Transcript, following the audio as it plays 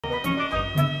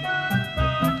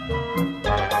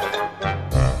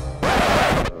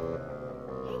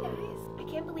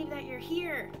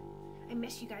I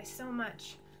miss you guys so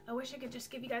much. I wish I could just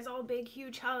give you guys all a big,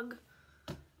 huge hug.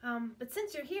 But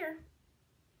since you're here,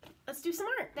 let's do some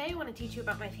art. Today I want to teach you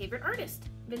about my favorite artist,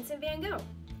 Vincent van Gogh.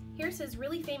 Here's his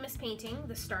really famous painting,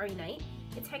 The Starry Night.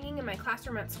 It's hanging in my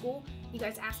classroom at school. You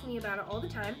guys ask me about it all the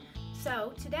time.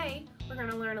 So today we're going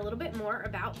to learn a little bit more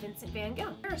about Vincent van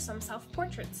Gogh. Here are some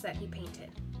self-portraits that he painted.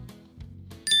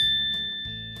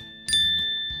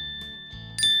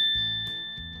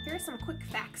 Here are some quick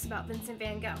facts about Vincent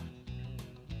van Gogh.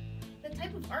 The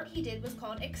type of art he did was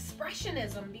called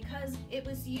expressionism because it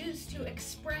was used to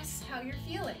express how you're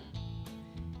feeling.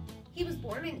 He was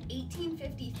born in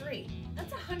 1853.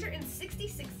 That's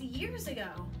 166 years ago.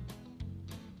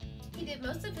 He did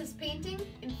most of his painting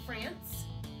in France,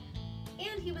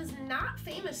 and he was not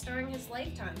famous during his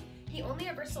lifetime. He only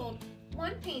ever sold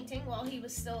one painting while he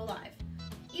was still alive,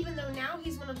 even though now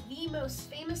he's one of the most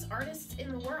famous artists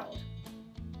in the world.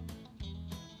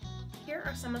 Here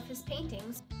are some of his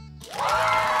paintings.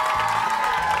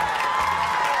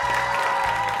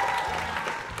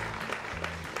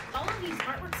 All of these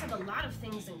artworks have a lot of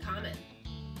things in common.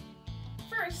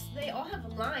 First, they all have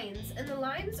lines, and the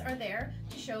lines are there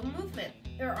to show movement.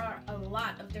 There are a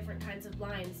lot of different kinds of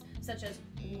lines, such as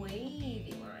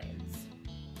wavy lines.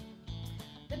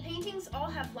 The paintings all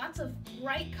have lots of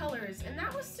bright colors, and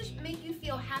that was to make you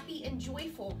feel happy and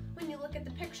joyful when you look at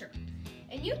the picture.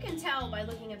 And you can tell by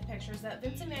looking at the pictures that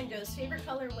Vincent van Gogh's favorite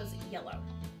color was yellow.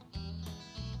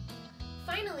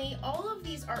 Finally, all of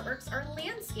these artworks are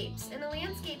landscapes, and a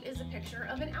landscape is a picture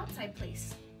of an outside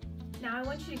place. Now I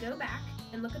want you to go back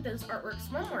and look at those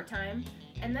artworks one more time,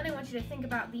 and then I want you to think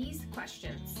about these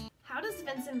questions. How does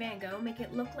Vincent van Gogh make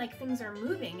it look like things are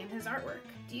moving in his artwork?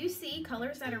 Do you see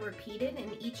colors that are repeated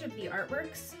in each of the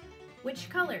artworks? Which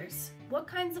colors? What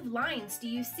kinds of lines do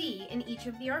you see in each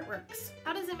of the artworks?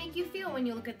 How does it make you feel when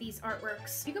you look at these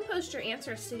artworks? You can post your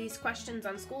answers to these questions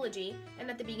on Schoology, and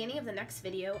at the beginning of the next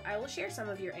video, I will share some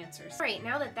of your answers. Alright,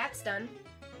 now that that's done,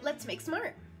 let's make some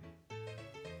art.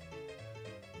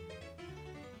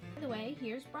 By the way,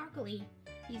 here's Broccoli.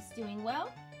 He's doing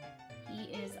well, he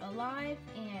is alive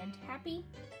and happy,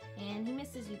 and he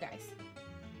misses you guys.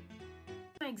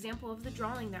 My example of the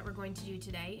drawing that we're going to do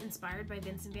today, inspired by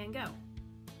Vincent van Gogh.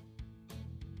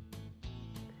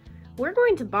 We're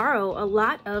going to borrow a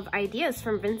lot of ideas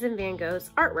from Vincent van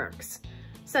Gogh's artworks,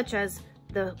 such as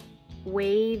the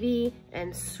wavy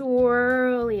and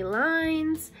swirly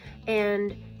lines,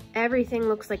 and everything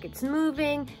looks like it's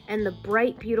moving, and the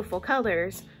bright, beautiful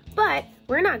colors. But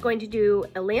we're not going to do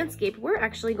a landscape, we're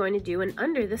actually going to do an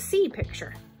under the sea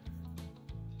picture.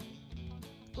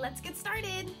 Let's get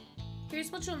started! Here's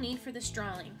what you'll need for this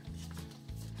drawing.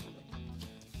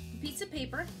 A piece of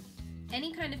paper,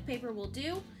 any kind of paper will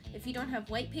do. If you don't have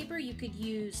white paper, you could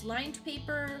use lined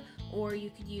paper, or you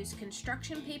could use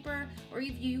construction paper, or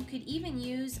you could even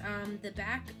use the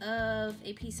back of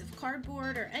a piece of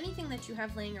cardboard or anything that you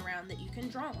have laying around that you can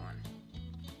draw on.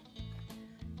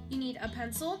 You need a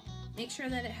pencil. Make sure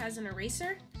that it has an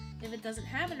eraser. If it doesn't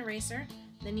have an eraser,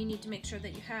 then you need to make sure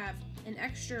that you have an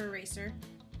extra eraser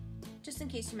just in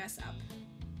case you mess up.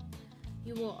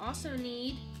 You will also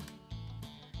need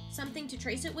something to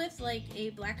trace it with, like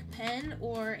a black pen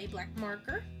or a black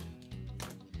marker.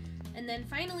 And then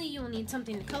finally you'll need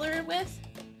something to color it with,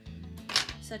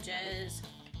 such as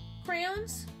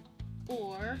crayons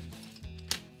or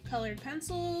colored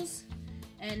pencils.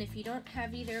 And if you don't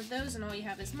have either of those and all you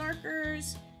have is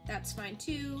markers, that's fine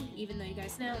too, even though you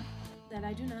guys know that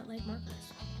I do not like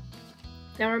markers.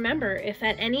 Now remember, if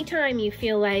at any time you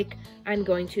feel like I'm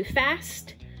going too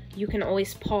fast, you can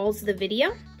always pause the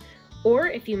video, or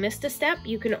if you missed a step,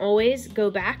 you can always go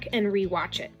back and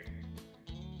re-watch it.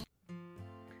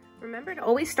 Remember to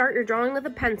always start your drawing with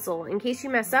a pencil in case you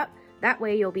mess up. That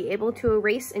way you'll be able to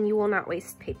erase and you will not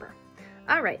waste paper.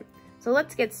 Alright, so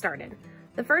let's get started.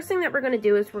 The first thing that we're going to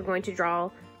do is we're going to draw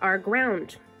our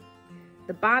ground,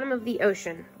 the bottom of the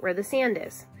ocean where the sand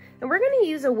is. And we're going to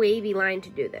use a wavy line to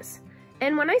do this.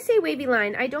 And when I say wavy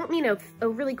line, I don't mean a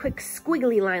really quick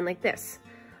squiggly line like this.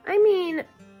 I mean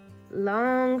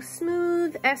long,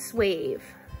 smooth S-wave.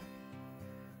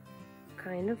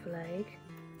 Kind of like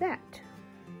that.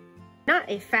 Not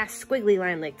a fast squiggly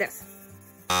line like this.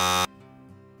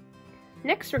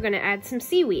 Next, we're going to add some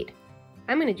seaweed.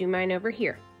 I'm going to do mine over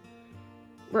here.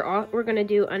 We're going to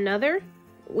do another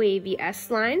wavy S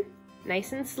line,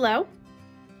 nice and slow.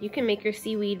 You can make your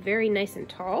seaweed very nice and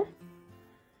tall.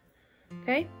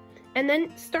 Okay, and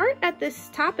then start at this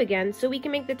top again so we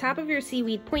can make the top of your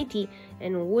seaweed pointy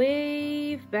and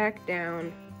wave back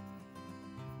down.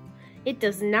 It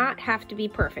does not have to be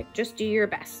perfect, just do your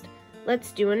best.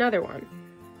 Let's do another one.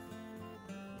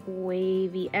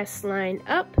 wavy S line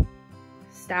up,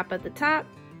 stop at the top,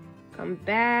 come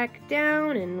back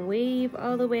down and wave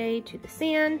all the way to the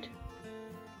sand.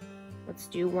 Let's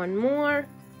do one more.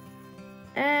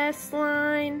 S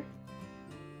line,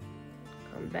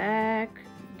 come back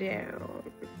down.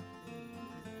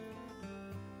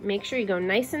 Make sure you go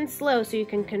nice and slow so you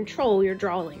can control your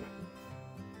drawing.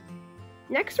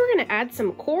 Next, we're going to add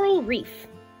some coral reef.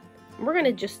 We're going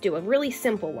to just do a really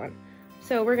simple one.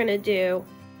 So we're going to do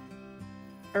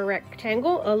a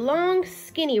rectangle, a long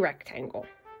skinny rectangle.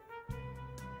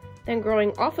 Then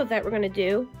growing off of that, we're going to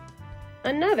do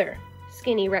another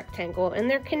skinny rectangle, and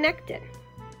they're connected.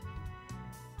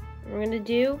 We're going to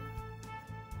do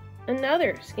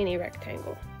another skinny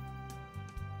rectangle.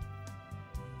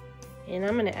 And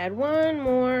I'm going to add one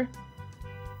more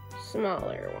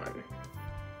smaller one.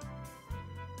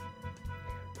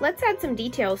 Let's add some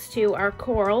details to our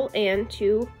coral and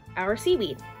to our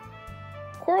seaweed.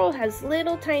 Coral has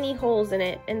little tiny holes in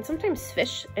it, and sometimes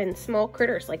fish and small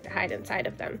critters like to hide inside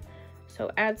of them.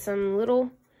 So add some little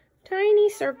tiny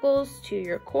circles to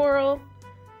your coral.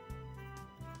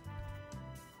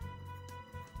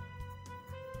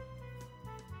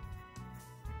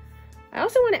 I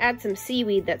also want to add some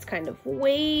seaweed that's kind of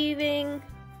waving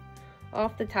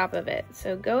off the top of it.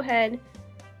 So go ahead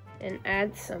and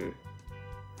add some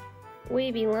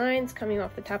wavy lines coming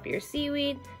off the top of your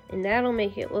seaweed, and that'll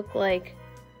make it look like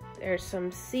there's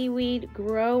some seaweed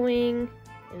growing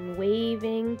and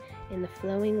waving in the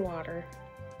flowing water.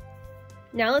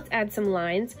 Now let's add some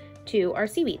lines to our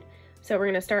seaweed. So we're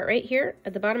going to start right here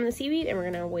at the bottom of the seaweed, and we're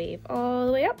going to wave all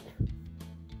the way up.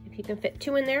 If you can fit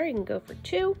 2 in there, you can go for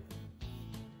 2.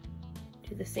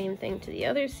 Do the same thing to the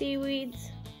other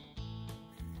seaweeds.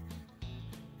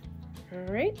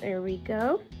 All right, there we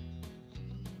go.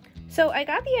 So I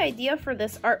got the idea for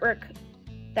this artwork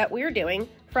that we're doing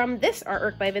from this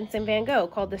artwork by Vincent van Gogh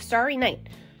called The Starry Night.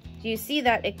 Do you see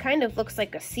that it kind of looks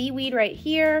like a seaweed right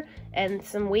here and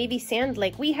some wavy sand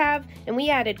like we have, and we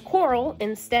added coral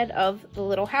instead of the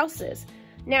little houses.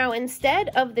 Now instead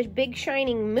of the big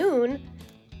shining moon,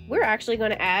 we're actually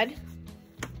going to add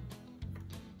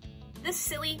this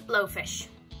silly blowfish.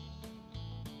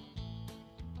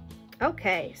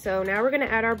 Okay, so now we're going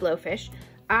to add our blowfish.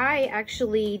 I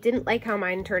actually didn't like how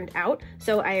mine turned out,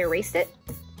 so I erased it,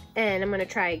 and I'm going to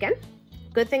try again.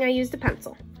 Good thing I used a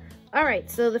pencil.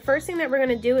 Alright, so the first thing that we're going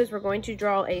to do is we're going to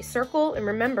draw a circle, and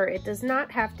remember, it does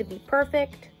not have to be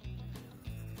perfect.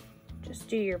 Just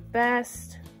do your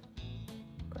best.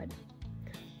 Good.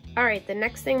 Alright, the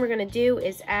next thing we're going to do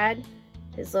is add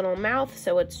his little mouth,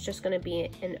 so it's just going to be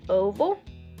an oval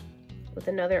with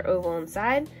another oval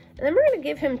inside, and then we're going to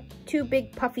give him 2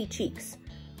 big puffy cheeks.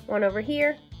 One over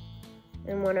here,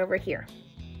 and one over here.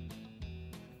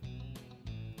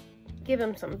 Give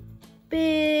him some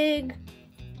big,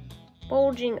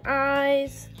 bulging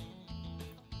eyes.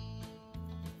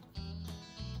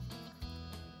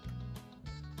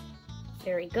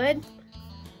 Very good.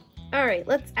 All right,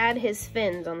 let's add his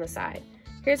fins on the side.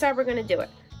 Here's how we're gonna do it.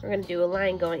 We're gonna do a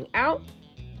line going out,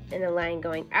 and a line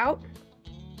going out,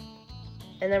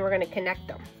 and then we're gonna connect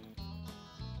them.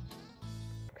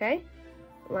 Okay?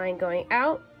 Line going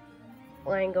out,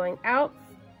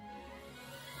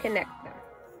 connect them.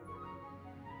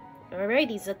 All right,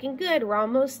 he's looking good. We're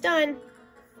almost done.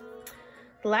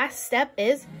 The last step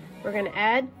is we're going to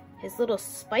add his little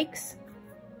spikes,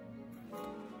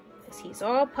 because he's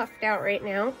all puffed out right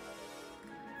now.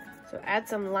 So add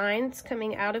some lines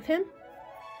coming out of him,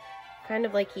 kind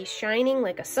of like he's shining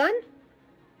like a sun.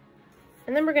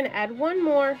 And then we're going to add one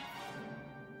more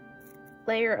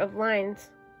layer of lines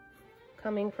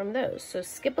coming from those. So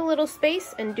skip a little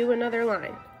space and do another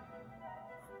line.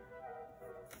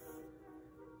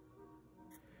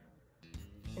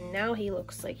 And now he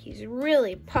looks like he's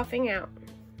really puffing out.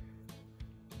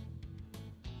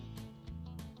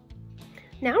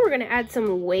 Now we're going to add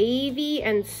some wavy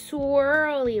and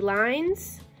swirly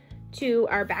lines to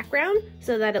our background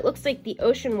so that it looks like the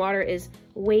ocean water is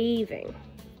waving.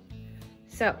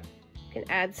 So you can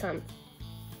add some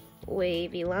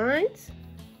wavy lines.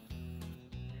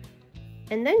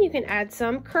 And then you can add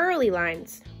some curly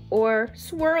lines or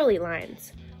swirly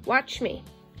lines. Watch me.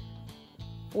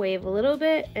 Wave a little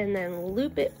bit and then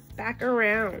loop it back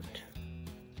around.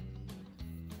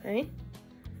 Okay?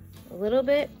 A little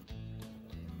bit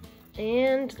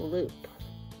and loop.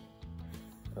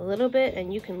 A little bit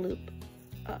and you can loop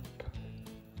up.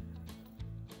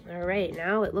 All right,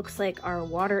 now it looks like our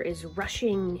water is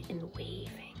rushing and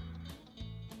waving.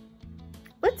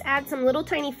 Let's add some little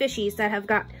tiny fishies that have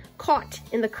got caught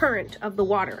in the current of the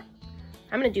water.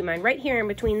 I'm gonna do mine right here in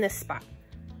between this spot.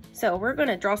 So we're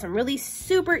gonna draw some really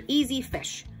super easy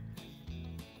fish.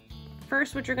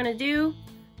 First, what you're gonna do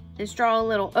is draw a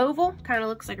little oval, kind of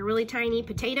looks like a really tiny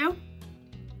potato.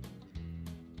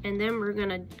 And then we're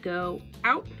gonna go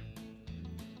out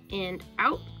and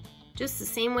out, just the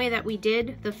same way that we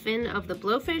did the fin of the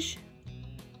blowfish.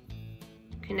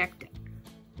 Connect it.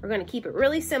 We're gonna keep it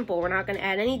really simple. We're not gonna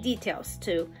add any details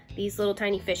to these little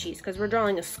tiny fishies because we're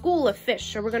drawing a school of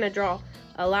fish, so we're gonna draw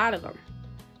a lot of them.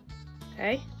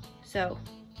 Okay, so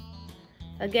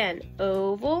again,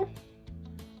 oval,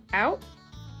 out,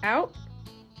 out,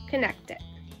 connect it.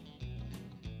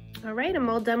 All right, I'm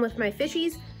all done with my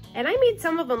fishies, and I made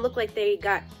some of them look like they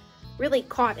got really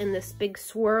caught in this big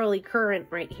swirly current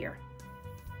right here.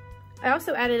 I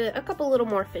also added a couple little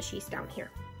more fishies down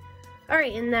here. All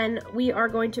right, and then we are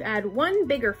going to add one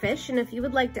bigger fish, and if you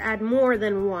would like to add more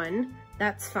than one,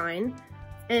 that's fine.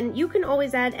 And you can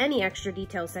always add any extra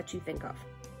details that you think of.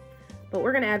 But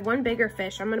we're gonna add one bigger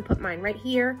fish. I'm gonna put mine right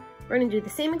here. We're gonna do the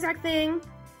same exact thing.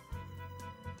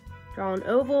 Draw an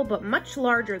oval, but much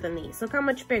larger than these. Look how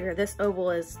much bigger this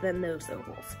oval is than those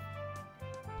ovals.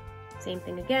 Same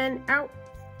thing again, out,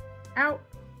 out,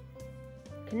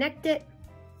 connect it.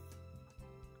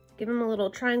 Give him a little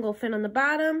triangle fin on the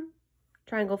bottom,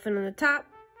 triangle fin on the top,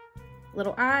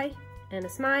 little eye, and a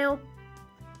smile,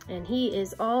 and he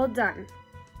is all done.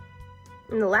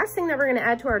 And the last thing that we're gonna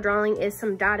add to our drawing is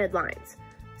some dotted lines.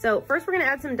 So first we're gonna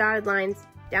add some dotted lines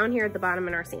down here at the bottom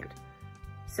in our sand.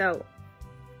 So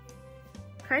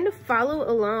kind of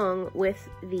follow along with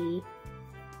the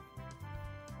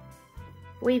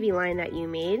wavy line that you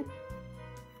made.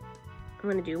 I'm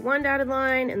gonna do one dotted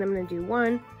line, and then I'm gonna do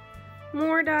one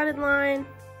more dotted line.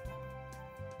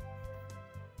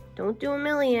 Don't do a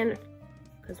million,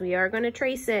 because we are gonna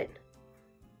trace it.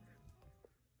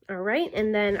 All right,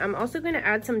 and then I'm also gonna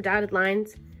add some dotted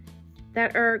lines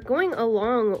that are going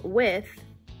along with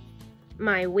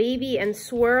my wavy and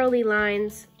swirly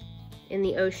lines in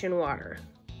the ocean water.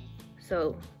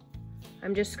 So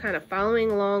I'm just kind of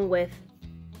following along with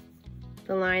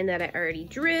the line that I already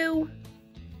drew.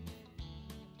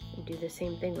 And do the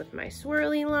same thing with my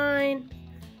swirly line.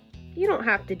 You don't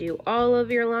have to do all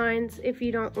of your lines if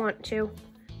you don't want to,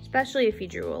 especially if you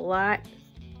drew a lot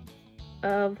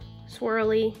of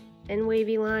swirly and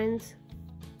wavy lines.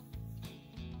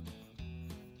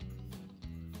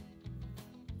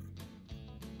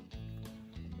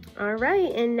 All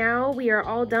right, and now we are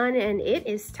all done, and it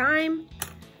is time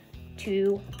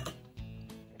to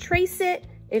trace it.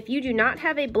 If you do not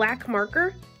have a black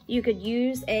marker, you could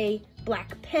use a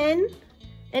black pen.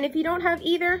 And if you don't have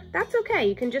either, that's okay.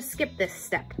 You can just skip this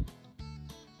step.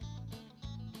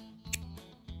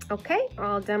 Okay,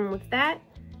 all done with that.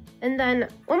 And then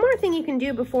one more thing you can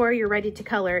do before you're ready to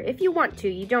color, if you want to,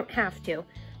 you don't have to,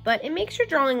 but it makes your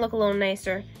drawing look a little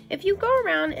nicer. If you go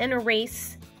around and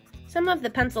erase some of the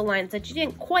pencil lines that you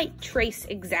didn't quite trace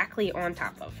exactly on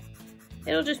top of,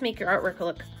 it'll just make your artwork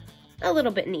look a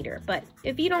little bit neater. But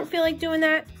if you don't feel like doing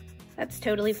that, that's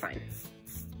totally fine.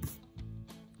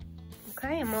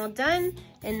 Okay, I'm all done,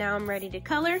 and now I'm ready to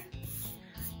color.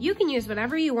 You can use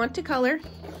whatever you want to color.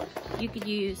 You could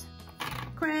use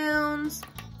crayons,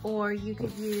 or you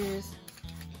could use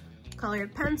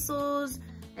colored pencils,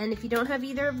 and if you don't have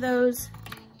either of those,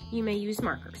 you may use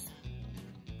markers.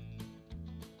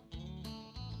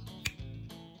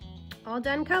 All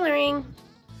done coloring.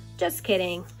 Just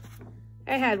kidding.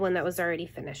 I had one that was already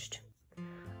finished.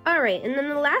 All right, and then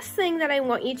the last thing that I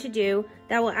want you to do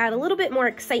that will add a little bit more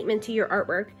excitement to your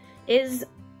artwork is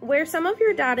where some of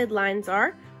your dotted lines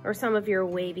are, or some of your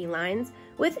wavy lines,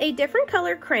 with a different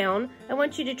color crayon, I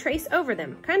want you to trace over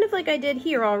them, kind of like I did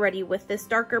here already with this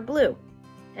darker blue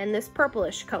and this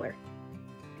purplish color.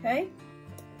 Okay,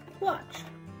 watch.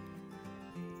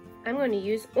 I'm going to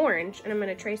use orange, and I'm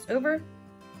going to trace over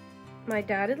my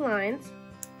dotted lines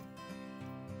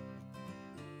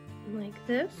like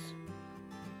this.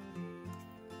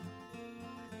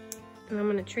 And I'm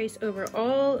going to trace over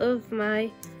all of my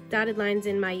dotted lines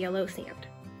in my yellow sand.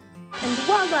 And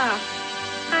voila!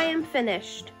 I am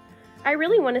finished. I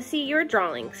really want to see your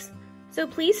drawings. So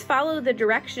please follow the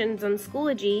directions on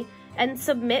Schoology and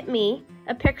submit me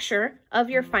a picture of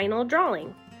your final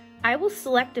drawing. I will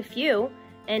select a few,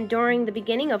 and during the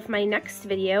beginning of my next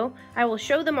video, I will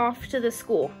show them off to the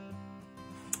school.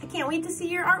 I can't wait to see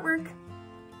your artwork.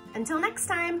 Until next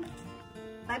time,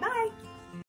 bye-bye.